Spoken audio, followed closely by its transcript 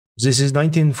This is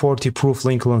 1940 proof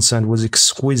Lincoln Cent with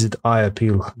exquisite eye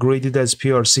appeal, graded as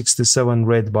PR67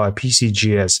 red by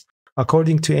PCGS.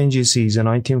 According to NGC, the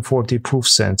 1940 proof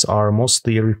cents are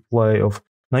mostly a replay of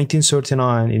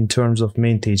 1939 in terms of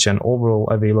mintage and overall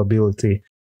availability,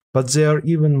 but they are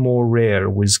even more rare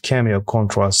with cameo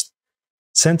contrast.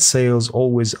 Cent sales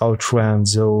always outran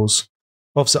those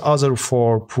of the other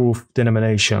four proof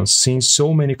denominations, since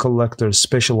so many collectors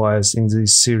specialize in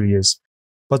this series.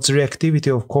 But the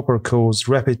reactivity of copper caused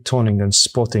rapid toning and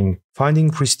spotting. Finding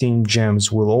pristine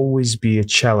gems will always be a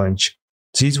challenge.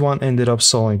 This one ended up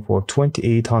selling for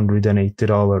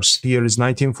 $2,880. Here is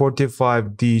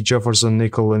 1945 D Jefferson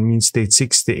nickel in mint state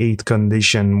 68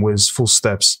 condition with full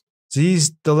steps. These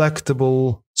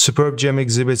delectable, superb gem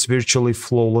exhibits virtually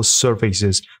flawless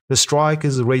surfaces. The strike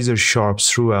is razor sharp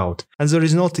throughout, and there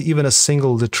is not even a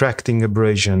single detracting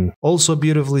abrasion. Also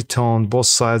beautifully toned, both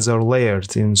sides are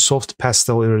layered in soft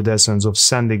pastel iridescence of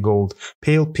sandy gold,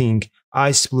 pale pink,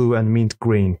 ice blue and mint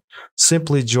green.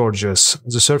 Simply gorgeous.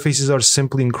 The surfaces are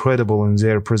simply incredible in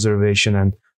their preservation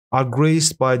and are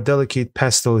graced by delicate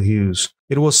pastel hues.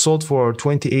 It was sold for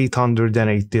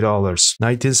 $2,880.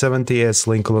 1970s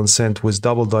Lincoln Cent with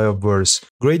double die of verse,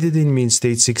 graded in mint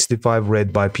state 65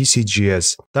 red by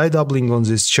PCGS. Die doubling on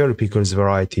this cherry pickers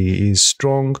variety is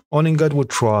strong, owning Godwood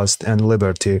Trust and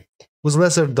Liberty, with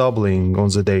lesser doubling on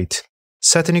the date.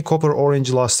 Satiny copper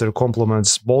orange luster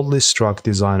complements boldly struck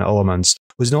design elements,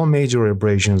 with no major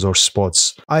abrasions or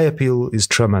spots. Eye appeal is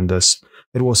tremendous.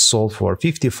 It was sold for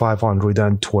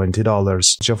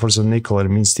 $5,520. Jefferson nickel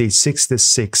in mint state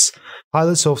 66,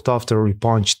 highly sought after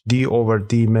repunched D over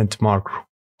D mint mark.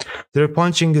 The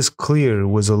repunching is clear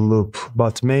with a loop,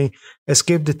 but may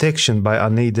escape detection by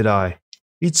unaided eye.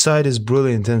 Each side is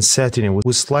brilliant and satiny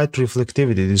with slight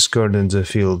reflectivity discerned in the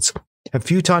fields. A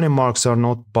few tiny marks are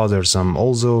not bothersome,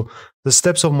 although the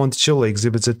steps of Monticello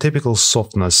exhibits a typical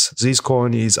softness. This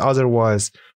coin is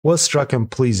otherwise well struck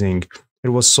and pleasing. It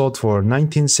was sold for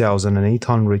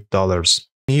 $19,800.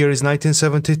 Here is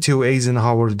 1972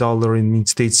 Eisenhower dollar in mint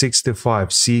state 65,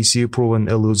 CAC proven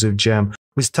elusive gem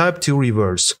with type 2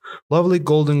 reverse. Lovely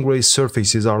golden gray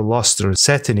surfaces are lustrous,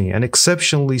 satiny, and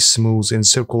exceptionally smooth in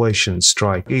circulation.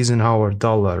 Strike Eisenhower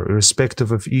dollar,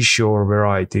 irrespective of issue or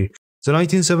variety. The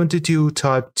 1972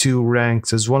 Type 2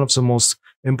 ranks as one of the most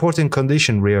important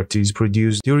condition rarities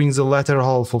produced during the latter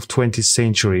half of 20th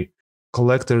century.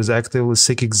 Collectors actively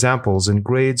seek examples in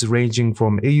grades ranging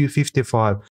from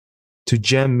AU55 to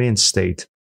gem mint state.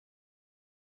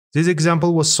 This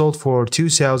example was sold for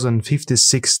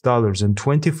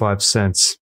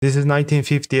 $2,056.25. This is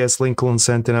 1950s Lincoln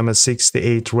Cent in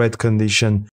MS68 red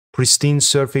condition. Pristine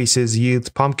surfaces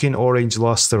yield pumpkin orange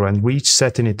luster and rich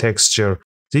satiny texture.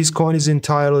 This coin is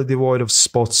entirely devoid of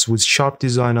spots with sharp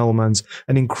design elements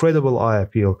and incredible eye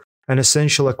appeal. An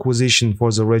essential acquisition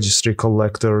for the registry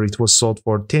collector, it was sold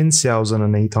for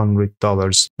 $10,800.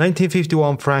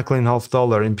 1951 Franklin half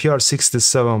dollar in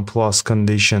PR67 plus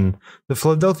condition. The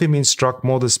Philadelphia Mint struck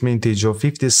modest mintage of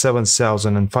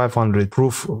 57,500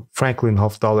 proof Franklin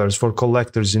half dollars for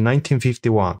collectors in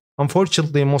 1951.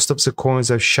 Unfortunately, most of the coins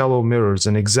have shallow mirrors,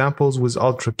 and examples with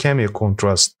ultra cameo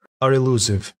contrast are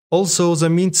elusive. Also, the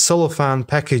mint cellophane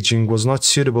packaging was not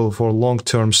suitable for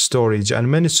long-term storage,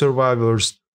 and many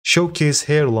survivors showcase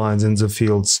hairlines in the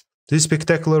fields. This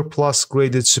spectacular plus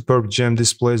graded superb gem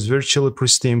displays virtually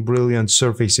pristine brilliant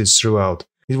surfaces throughout.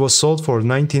 It was sold for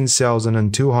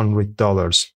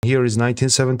 $19,200. Here is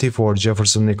 1974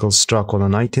 Jefferson nickel struck on a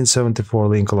 1974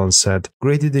 Lincoln Cent,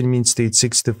 graded in mint state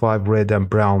 65 red and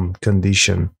brown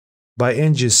condition by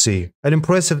NGC. An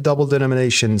impressive double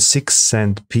denomination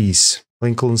 6-cent piece.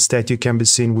 Lincoln's statue can be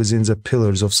seen within the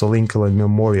pillars of the Lincoln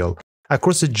Memorial,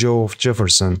 across the jaw of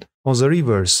Jefferson. On the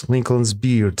reverse, Lincoln's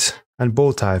beard and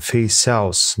bow tie face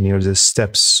south near the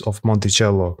steps of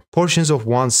Monticello. Portions of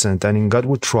 1 cent and in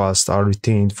Godwood Trust are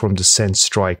retained from the cent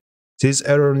strike. This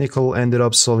error nickel ended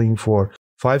up selling for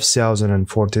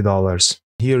 $5,040.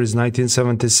 Here is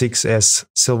 1976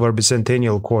 silver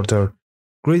bicentennial quarter,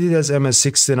 graded as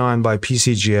MS69 by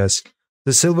PCGS.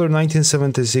 The silver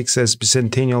 1976s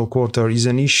bicentennial quarter is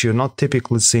an issue not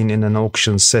typically seen in an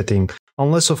auction setting,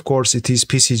 unless of course it is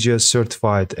PCGS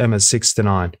certified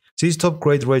MS69. This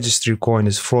top-grade registry coin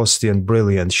is frosty and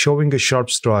brilliant, showing a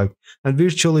sharp strike and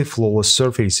virtually flawless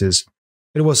surfaces.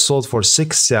 It was sold for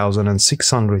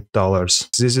 $6,600.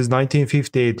 This is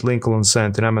 1958 Lincoln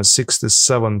Cent in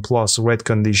MS67 plus red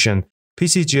condition.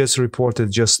 PCGS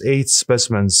reported just 8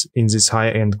 specimens in this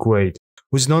high-end grade,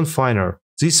 with none finer.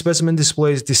 This specimen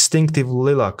displays distinctive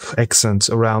lilac accents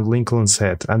around Lincoln's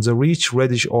head and the rich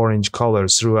reddish-orange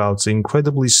colors throughout the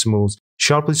incredibly smooth,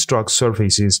 sharply struck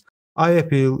surfaces. Eye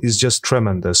appeal is just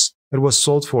tremendous. It was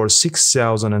sold for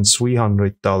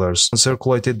 $6,300.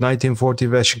 Circulated 1940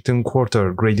 Washington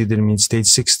quarter, graded in mid-state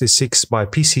 66 by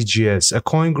PCGS. A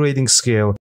coin grading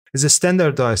scale is a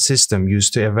standardized system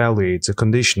used to evaluate the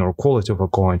condition or quality of a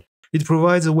coin. It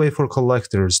provides a way for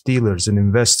collectors, dealers, and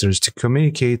investors to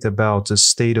communicate about the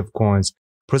state of coins,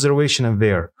 preservation, and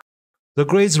wear. The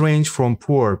grades range from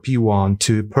poor P1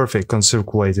 to perfect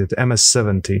uncirculated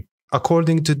MS-70.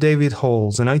 According to David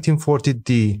Hall, the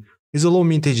 1940D is a low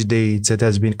mintage date that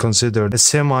has been considered a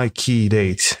semi-key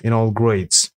date in all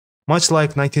grades. Much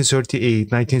like 1938,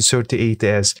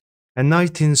 1938S, and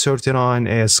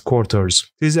 1939S quarters,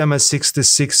 this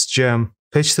MS-66 gem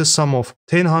fetched a sum of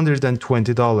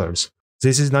 $1,020.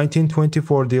 This is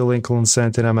 1924 Lincoln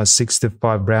Center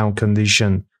MS-65 brown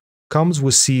condition. Comes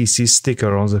with CEC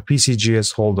sticker on the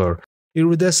PCGS holder.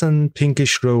 Iridescent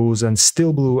pinkish rose and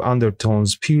steel blue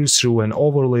undertones pierce through an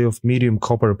overlay of medium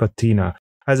copper patina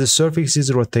as the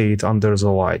surfaces rotate under the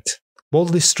light.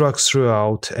 Boldly struck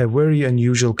throughout, a very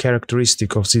unusual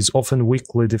characteristic of this often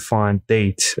weakly defined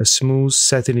date, a smooth,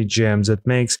 satiny gem that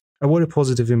makes a very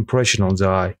positive impression on the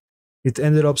eye. It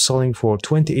ended up selling for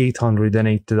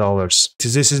 $2,880.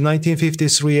 This is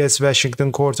 1953's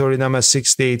Washington quarter in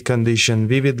MS-68 condition,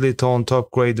 vividly toned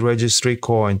top-grade registry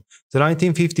coin. The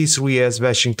 1953's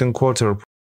Washington quarter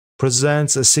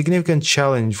presents a significant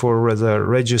challenge for the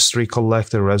registry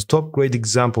collector, as top-grade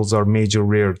examples are major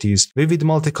rarities. Vivid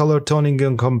multicolor toning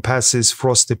encompasses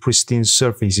frosty, pristine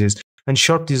surfaces and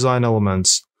sharp design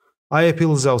elements. Eye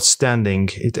appeal is outstanding.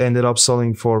 It ended up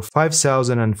selling for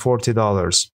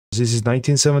 $5,040. This is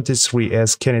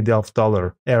 1973's Kennedy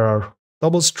 $1 error.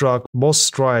 Double struck, both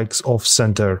strikes off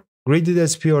center. Graded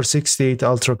as PR68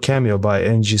 Ultra Cameo by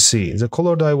NGC. The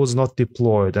color die was not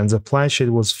deployed and the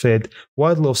planchet was fed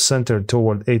widely off center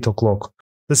toward 8 o'clock.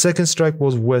 The second strike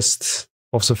was west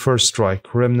of the first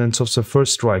strike. Remnants of the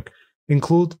first strike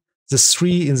include the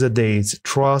 3 in the date,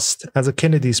 thrust, and the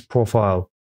Kennedy's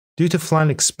profile. Due to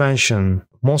flank expansion,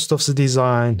 most of the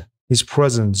design is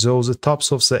present, though the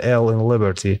tops of the L in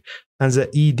Liberty and the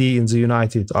ED in the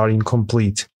United are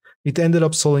incomplete. It ended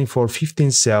up selling for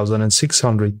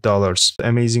 $15,600.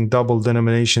 Amazing double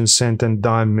denomination cent and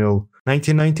dime mill.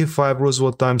 1995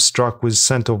 Roosevelt dime struck with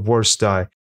cent of worst die.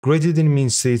 Graded in mean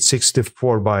state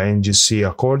 64 by NGC.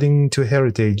 According to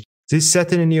Heritage, this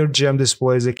satin-near gem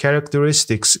displays the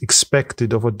characteristics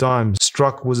expected of a dime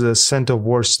struck with a cent of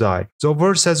worst die. The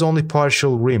obverse has only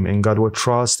partial rim in Godward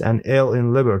Trust and L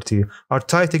in Liberty are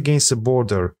tight against the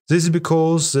border. This is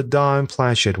because the dime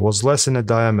planchet was less in a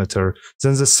diameter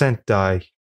than the cent die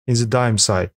in the dime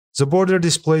side. The border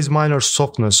displays minor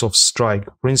softness of strike,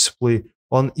 principally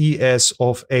on ES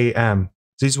of AM.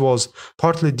 This was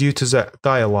partly due to the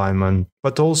die alignment,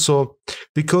 but also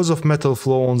because of metal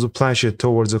flow on the planchet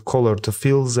towards the collar to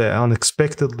fill the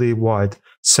unexpectedly wide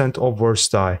cent obverse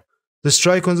die. The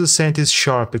strike on the cent is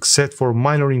sharp except for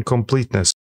minor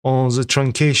incompleteness on the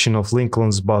truncation of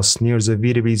Lincoln's bust near the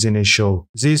VDB's initial.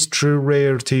 This true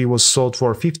rarity was sold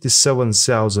for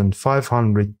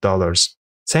 $57,500.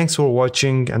 Thanks for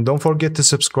watching and don't forget to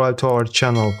subscribe to our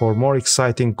channel for more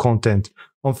exciting content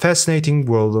on fascinating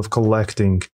world of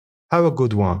collecting. Have a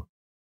good one.